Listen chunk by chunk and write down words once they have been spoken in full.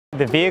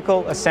The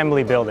Vehicle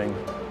Assembly Building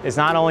is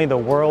not only the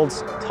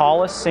world's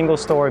tallest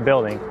single-story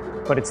building,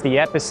 but it's the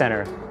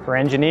epicenter for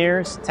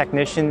engineers,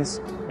 technicians,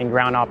 and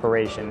ground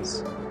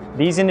operations.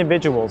 These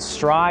individuals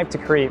strive to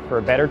create for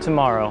a better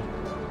tomorrow,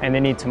 and they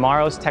need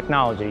tomorrow's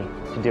technology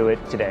to do it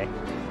today.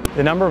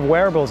 The number of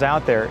wearables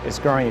out there is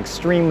growing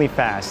extremely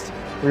fast.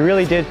 We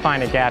really did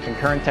find a gap in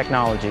current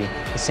technology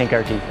to sink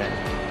our teeth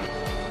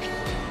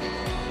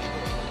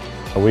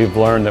in. We've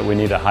learned that we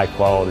need a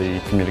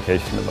high-quality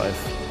communication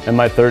device. In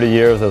my 30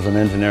 years as an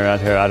engineer out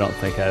here, I don't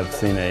think I've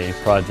seen a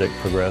project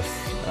progress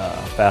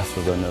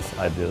faster than this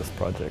IDEAS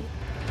project.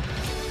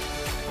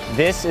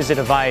 This is a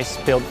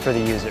device built for the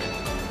user.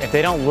 If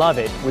they don't love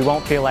it, we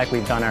won't feel like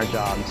we've done our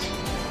jobs.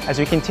 As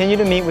we continue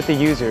to meet with the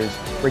users,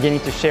 we're getting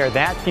to share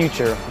that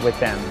future with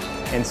them.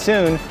 And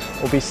soon,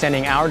 we'll be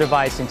sending our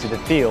device into the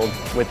field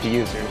with the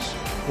users.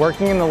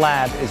 Working in the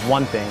lab is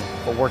one thing,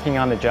 but working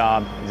on the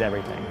job is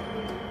everything.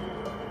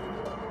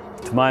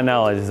 To my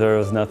knowledge, there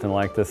is nothing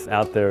like this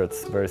out there.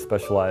 It's very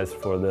specialized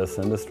for this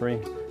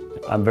industry.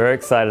 I'm very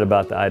excited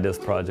about the IDEAS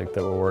project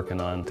that we're working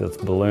on. It's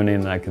ballooning,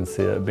 and I can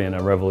see it being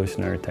a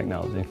revolutionary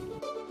technology.